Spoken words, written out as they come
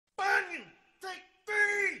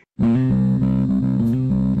Welcome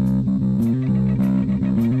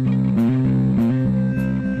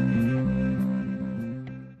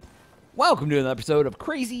to another episode of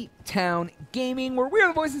Crazy Town Gaming, where we're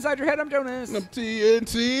the voice inside your head. I'm Jonas. I'm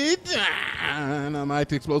TNT. And I'm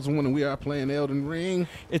IT Explosive One, and we are playing Elden Ring.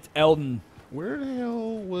 It's Elden. Where the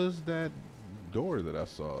hell was that door that I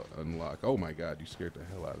saw unlock? Oh my god, you scared the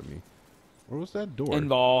hell out of me. Where was that door? In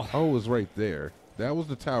ball. Oh, it was right there. That was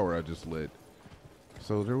the tower I just lit.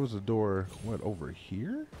 So there was a door, what, over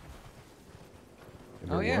here? And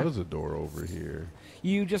there was a door over here.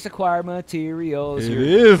 You just acquired materials. It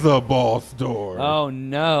is a boss door. Oh,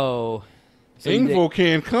 no. So Ingvo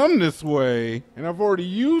can't come this way, and I've already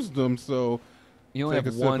used them, so you only take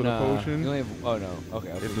have a sip one. of the potion. You only have, oh, no. Okay.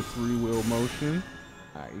 It's a three-wheel motion.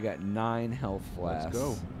 All right, you got 9 health flasks. Let's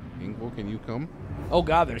go. Ingvo, can you come? Oh,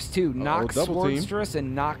 God, there's 2. Nox double team. Swordstress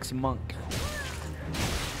and Nox Monk.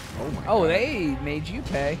 Oh, my God. Oh, they made you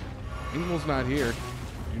pay. Ingvo's not here. Did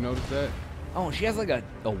you notice that? Oh, she has like a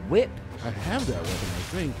whip. I have that weapon, I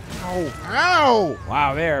think. Ow! Ow!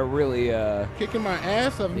 Wow, they're really Kicking my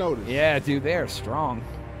ass, I've noticed. Yeah, dude, they're strong.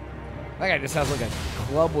 That guy just has like a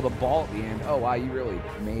club with a ball at the end. Oh wow, you really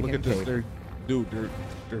made Look him at this. pay. They're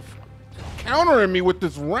countering me with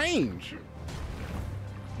this range.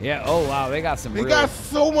 Yeah, oh wow, they got some They got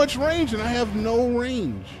so much range and I have no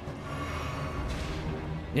range.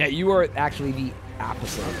 Yeah, you are actually the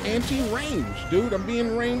opposite. I'm anti-range, dude. I'm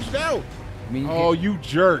being ranged out. I mean, you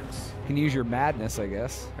jerks. Can use your madness, I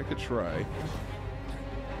guess. I could try.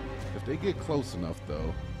 If they get close enough,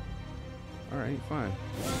 though. All right, fine.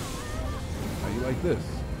 How you like this?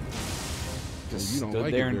 Just you don't stood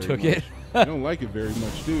like there it and very took much. it. You don't like it very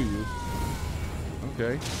much, do you?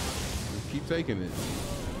 Okay. Keep taking it.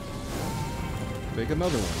 Take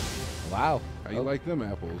another one. Wow. How you like them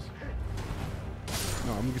apples?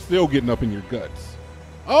 No, I'm still getting up in your guts.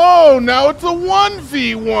 Oh, now it's a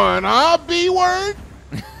 1v1, huh, B-word?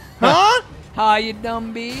 Huh? Hi, you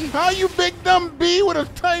dumb bee. How you big dumb B with a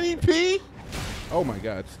tiny P? Oh my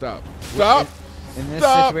god, stop. Stop. In this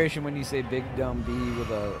situation, when you say big dumb bee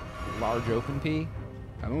with a large open P?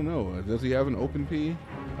 I don't know. Does he have an open P?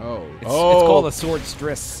 Oh. It's called a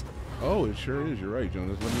swordstress. Oh, it sure is. You're right,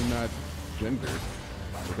 Jonas. Let me not gender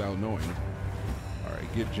without knowing. All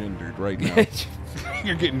right, get gendered right now.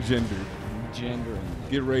 You're getting gendered. Gendering.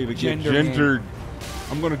 Get ready to get Gendering. gendered.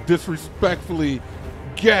 I'm going to disrespectfully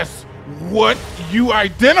guess what you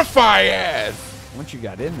identify as. Once you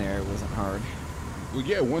got in there, it wasn't hard. Well,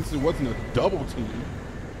 yeah, once it wasn't a double team.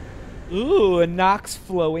 Ooh, a Nox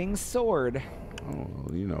flowing sword. Oh,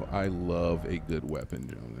 you know, I love a good weapon,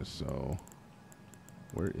 Jonas, so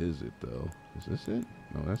where is it, though? Is this it?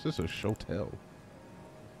 No, that's just a shotel.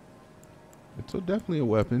 It's definitely a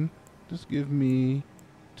weapon. Just give me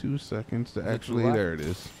 2 seconds to actually... There it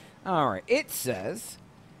is. All right. It says,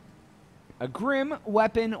 a grim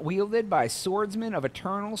weapon wielded by swordsmen of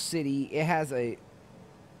Eternal City. It has a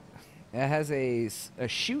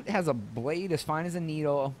shoot has a blade as fine as a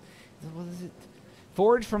needle. What is it?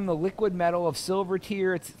 Forged from the liquid metal of silver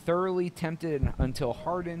tier. It's thoroughly tempted until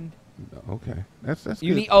hardened. Okay, that's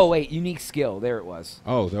unique. good. Oh wait, unique skill. There it was.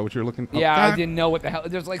 Oh, is that what you're looking for? Yeah, I didn't know what the hell.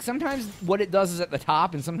 There's like sometimes what it does is at the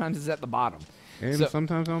top, and sometimes it's at the bottom. And so,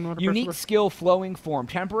 sometimes I don't know how to unique skill, flowing form.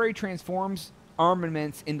 Temporary transforms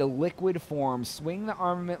armaments into liquid form. Swing the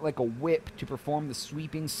armament like a whip to perform the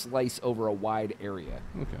sweeping slice over a wide area.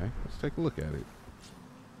 Okay, let's take a look at it.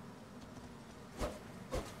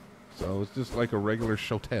 So it's just like a regular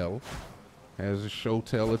shotel. Has a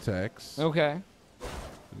shotel attacks. Okay.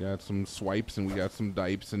 We got some swipes and we got some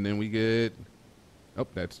dipes, and then we get... Oh,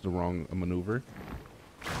 that's the wrong maneuver.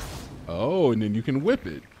 Oh, and then you can whip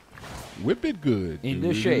it. Whip it good.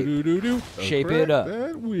 Into shape. Shape Crack it up.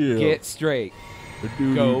 that wheel. Get straight.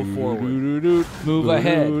 Go forward. Move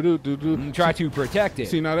ahead. Try to protect it.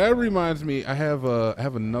 See, now that reminds me, I have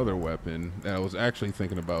another weapon that I was actually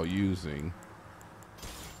thinking about using.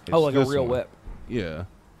 It's like a real one. whip. Yeah.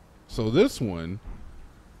 So this one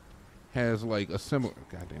has like a similar,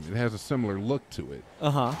 goddamn, it has a similar look to it.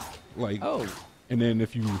 Uh-huh. Like, and then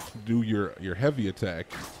if you do your heavy attack,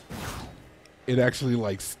 it actually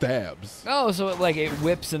like stabs. Oh, so it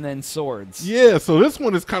whips and then swords. Yeah, so this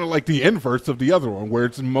one is kind of like the inverse of the other one, where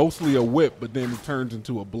it's mostly a whip, but then it turns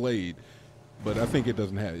into a blade. But I think it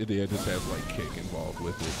doesn't have it. It just has like kick involved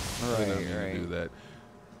with it. Right. To do that.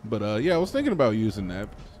 But yeah, I was thinking about using that.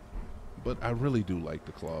 But I really do like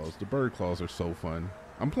the claws. The bird claws are so fun.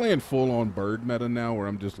 I'm playing full-on bird meta now, where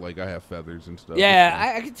I'm just like, I have feathers and stuff.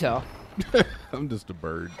 Yeah, I can tell. I'm just a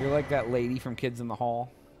bird. You're like that lady from Kids in the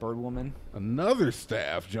Hall. Bird woman. Another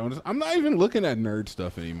staff, Jonas. I'm not even looking at nerd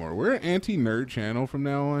stuff anymore. We're an anti-nerd channel from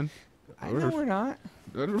now on. I know we're not.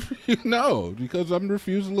 No, because I'm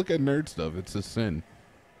refused to look at nerd stuff. It's a sin.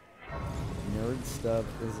 Nerd stuff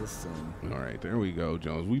is a sin. All right, there we go,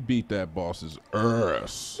 Jones. We beat that boss's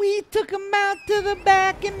ass. We took them out to the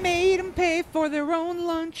back and made them pay for their own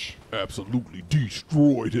lunch. Absolutely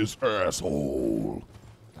destroyed his asshole.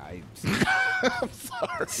 I'm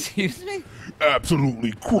sorry. Excuse me?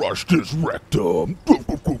 Absolutely crushed his rectum. I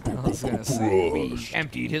was gonna say we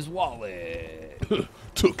emptied his wallet.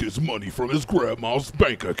 Took his money from his grandma's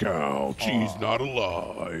bank account. She's not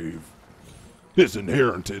alive. His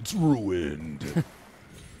inheritance ruined.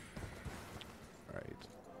 Alright.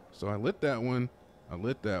 So I lit that one. I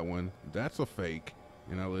lit that one. That's a fake.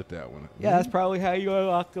 And I lit that one. Yeah, that's probably how you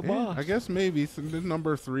unlock the boss. I guess maybe. So the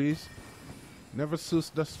number 3s. Never sus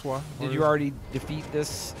d'assoir. Did you already defeat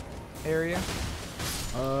this area?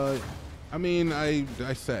 I mean, I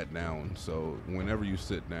sat down, so whenever you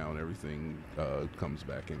sit down, everything comes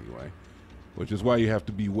back anyway. Which is why you have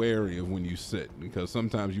to be wary of when you sit, because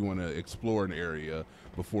sometimes you want to explore an area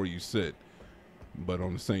before you sit. But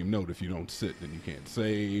on the same note, if you don't sit, then you can't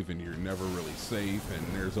save, and you're never really safe. And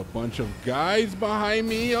there's a bunch of guys behind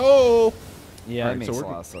me. Oh! Yeah, that makes a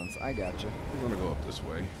lot of sense. I got you. We're going to go up this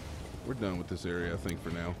way. We're done with this area, I think, for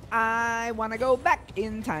now. I want to go back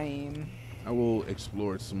in time. I will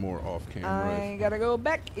explore it some more off camera. I gotta go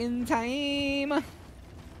back in time.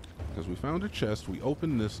 Because we found a chest, we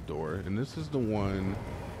opened this door, and this is the one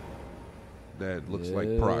that looks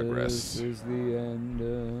like progress. This is the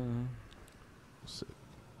end. Sit.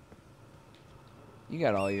 You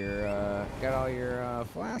got all your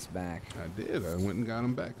flasks back. I did. I went and got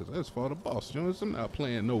him back because I just fought a boss. Jonas, I'm not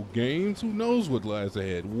playing no games. Who knows what lies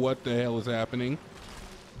ahead? What the hell is happening?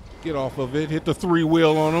 Get off of it. Hit the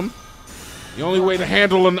 3-wheel on him. The only way to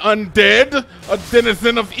handle an undead, a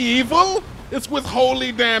denizen of evil, is with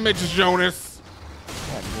holy damage, Jonas.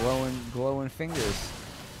 Yeah, glowing fingers.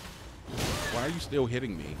 Why are you still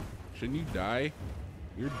hitting me? Shouldn't you die?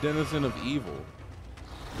 You're a denizen of evil.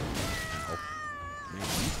 Oh, man,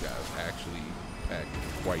 these guys actually pack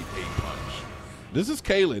quite a punch. This is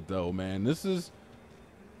Kaled, though, man. Is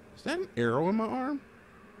that an arrow in my arm?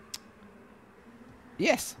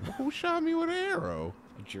 Yes. Who shot me with an arrow?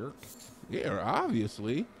 Jerk. Yeah,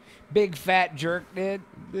 obviously. Big fat jerk did.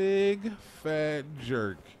 Big fat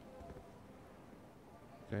jerk.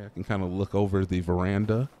 Okay, I can kind of look over the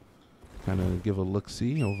veranda. Kind of give a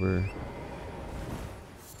look-see over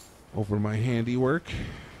my handiwork.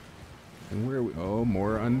 And where are we? Oh,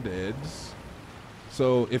 more undeads.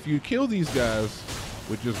 So if you kill these guys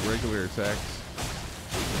with just regular attacks.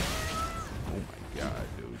 Oh my god,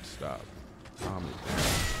 dude, stop. Calm it down.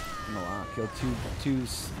 No, I'll kill two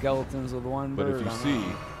skeletons with one bird. But if you see,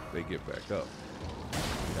 they get back up.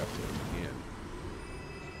 You have to hit them again.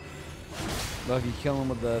 Well, if you kill them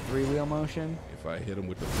with the 3-wheel motion? If I hit them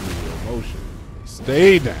with the 3-wheel motion, they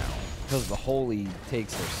stay down. Because the holy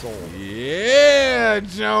takes their soul. Yeah,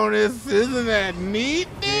 Jonas, isn't that neat,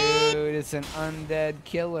 dude? Dude, it's an undead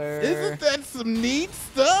killer. Isn't that some neat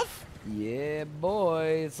stuff? Yeah,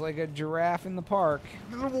 boy, it's like a giraffe in the park.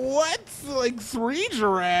 What? Like 3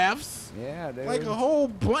 giraffes? Yeah, dude. Like a whole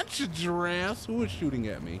bunch of giraffes? Who was shooting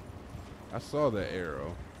at me? I saw that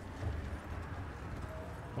arrow.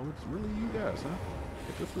 Oh, it's really you guys, huh?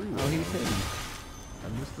 Hit the 3-wheel. Oh, he's hitting. I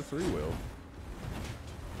missed the 3-wheel.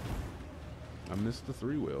 I missed the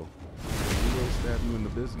 3-wheel. 3-wheel stab you in the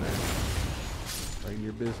bizneck. Right in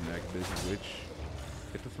your bizneck, witch.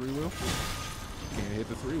 Hit the 3-wheel? Can't hit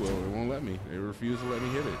the 3-wheel. They won't let me. They refuse to let me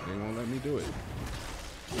hit it. They won't let me do it.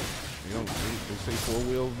 They don't. They say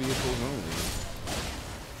 4-wheel vehicles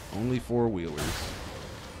only. Only 4-wheelers.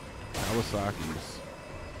 Kawasaki's.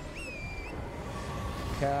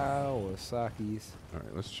 Kawasaki's. All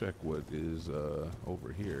right, let's check what is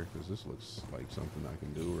over here, because this looks like something I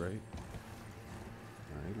can do, right?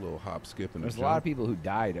 All right, little hop, skip, and There's a lot of people who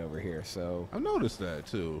died over here, so. I've noticed that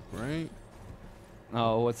too, right?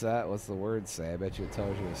 Oh, what's that? What's the word say? I bet you it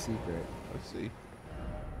tells you a secret. Let's see.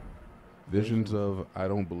 Visions of I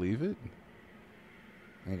don't believe it.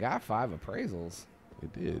 It got 5 appraisals.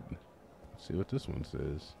 It did. Let's see what this one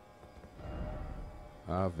says.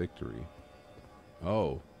 Ah, victory.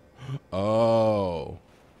 Oh. Oh.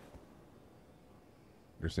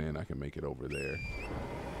 They're saying I can make it over there.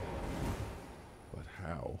 But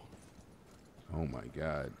how? Oh my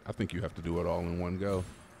god. I think you have to do it all in one go.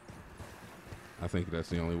 I think that's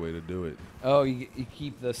the only way to do it. Oh, you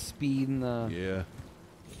keep the speed and the... Yeah.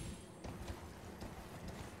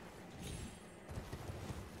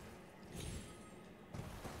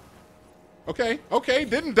 Okay, okay,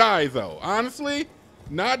 didn't die though. Honestly,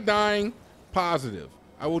 not dying, positive.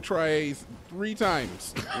 I will try 3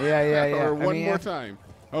 times. Yeah. Or one more time.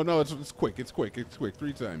 Oh no, it's quick. It's quick.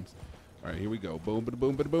 3 times. All right, here we go. Boom, bada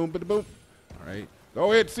boom, bada boom, bada boom. All right,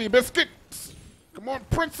 go ahead, Seabiscuit. Come on,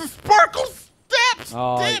 Princess Sparkles. Steps.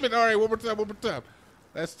 Oh, Damn it! All right, one more time.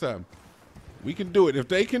 That's time. We can do it. If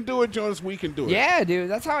they can do it, Jonas, we can do it. Yeah, dude.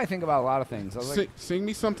 That's how I think about a lot of things. I was like, Sing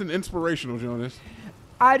me something inspirational, Jonas.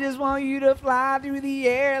 I just want you to fly through the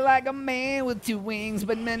air like a man with 2 wings,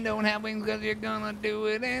 but men don't have wings because you're gonna do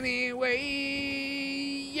it anyway.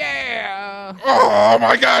 Yeah. Oh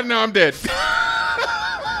my God! Now I'm dead.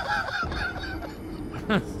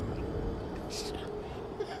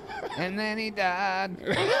 And then he died.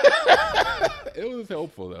 It was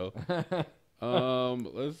helpful though.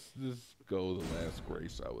 Let's just go the last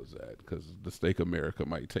grace I was at because the Stake America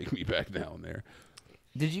might take me back down there.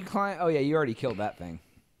 Did you climb? Oh yeah, you already killed that thing.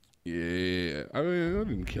 Yeah, I mean, I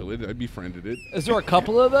didn't kill it. I befriended it. Is there a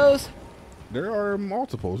couple of those? There are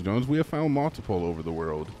multiples, Jones. We have found multiple over the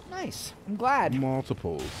world. Nice. I'm glad.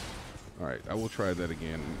 Multiples. All right, I will try that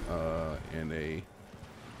again in a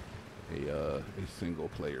single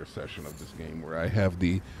player session of this game where I have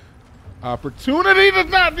the opportunity to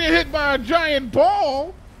not get hit by a giant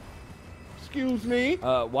ball. Excuse me.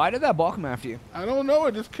 Why did that ball come after you? I don't know.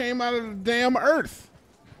 It just came out of the damn earth.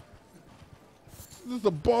 This is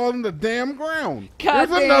a ball in the damn ground.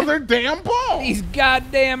 There's another damn ball. These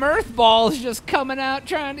goddamn earth balls just coming out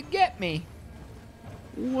trying to get me.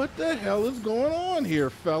 What the hell is going on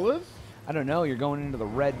here, fellas? I don't know. You're going into the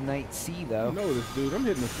Red Night Sea, though. Notice, dude, I'm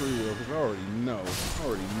hitting the 3-wheel because I already know.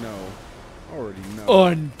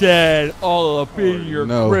 Undead all up in your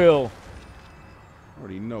grill.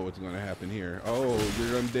 Already know what's going to happen here. Oh,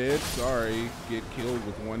 you're undead? Sorry. Get killed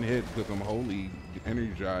with 1 hit because I'm wholly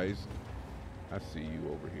energized. I see you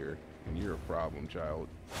over here, and you're a problem child.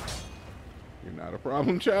 You're not a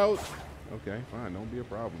problem child? Okay, fine. Don't be a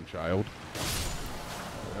problem child.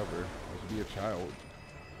 Whatever. Let's be a child.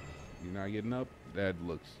 You're not getting up? That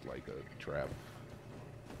looks like a trap.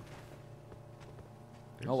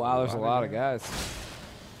 Oh wow, there's a lot of guys.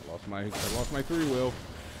 I lost my 3-wheel.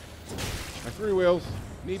 My 3 wheels.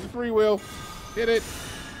 Need the 3-wheel. Hit it.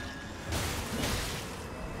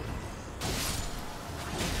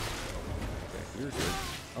 Okay, you're good.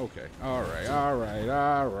 Okay. All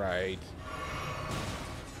right.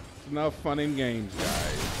 It's enough fun and games,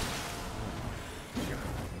 guys. God,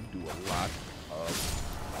 you do a lot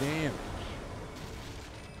of damage.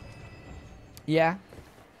 Yeah,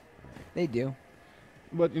 they do.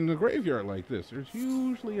 But in a graveyard like this, there's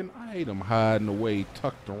usually an item hiding away,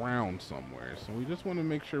 tucked around somewhere. So we just want to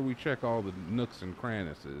make sure we check all the nooks and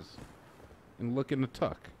crannies and look in the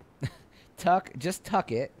tuck. Just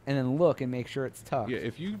tuck it, and then look and make sure it's tucked. Yeah,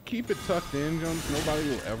 if you keep it tucked in, Jones, nobody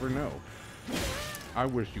will ever know. I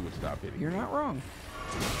wish you would stop hitting me. You're not wrong.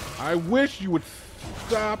 I wish you would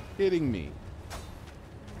stop hitting me.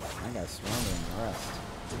 I got stronger than the rest.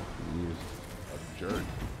 He's a jerk.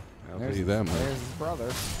 I'll tell There's you that much. There's his brother.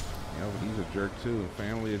 Yeah, but he's a jerk too. A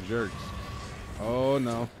family of jerks. Oh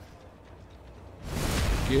no.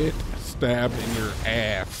 Get stabbed in your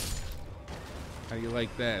ass. How do you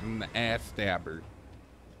like that? In the ass stabber.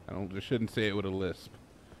 I shouldn't say it with a lisp.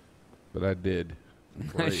 But I did. I'm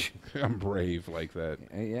brave. I'm brave like that.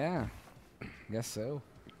 Yeah. Guess so.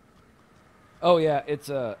 Oh yeah, it's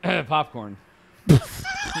popcorn.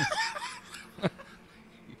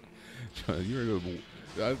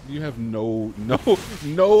 You have no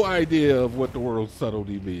idea of what the word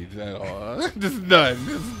subtlety means at all. Just none.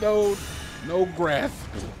 Just no grasp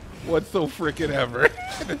whatso frickin' ever.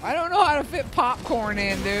 I don't know how to fit popcorn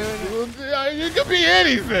in, dude. It could be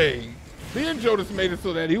anything. Me and Jonas made it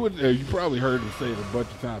so that he would. You probably heard him say it a bunch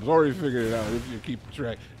of times. Already figured it out if you keep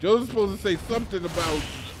track. Jonas is supposed to say something about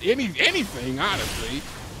anything. Honestly,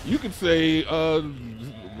 you could say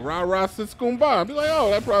 "rah rah siskumba." Be like, oh,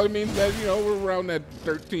 that probably means that we're around that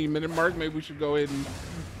 13-minute mark. Maybe we should go ahead and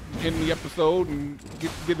end the episode and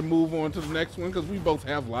get to move on to the next one because we both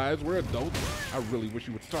have lives. We're adults. I really wish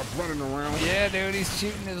you would stop running around. Yeah, dude, he's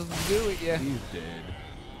shooting his goo at you. He's dead.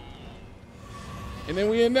 And then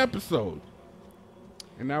we end the episode.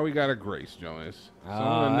 And now we got a grace, Jonas. So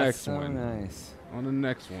on the next one. Nice. On the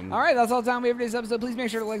next one. All right, that's all the time we have for today's episode. Please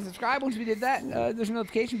make sure to like and subscribe. Once we did that, there's a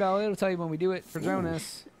notification bell. It'll tell you when we do it for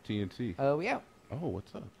Jonas. TNT. We out. Oh,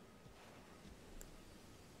 what's up?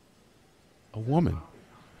 A woman.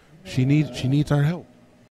 She needs our help.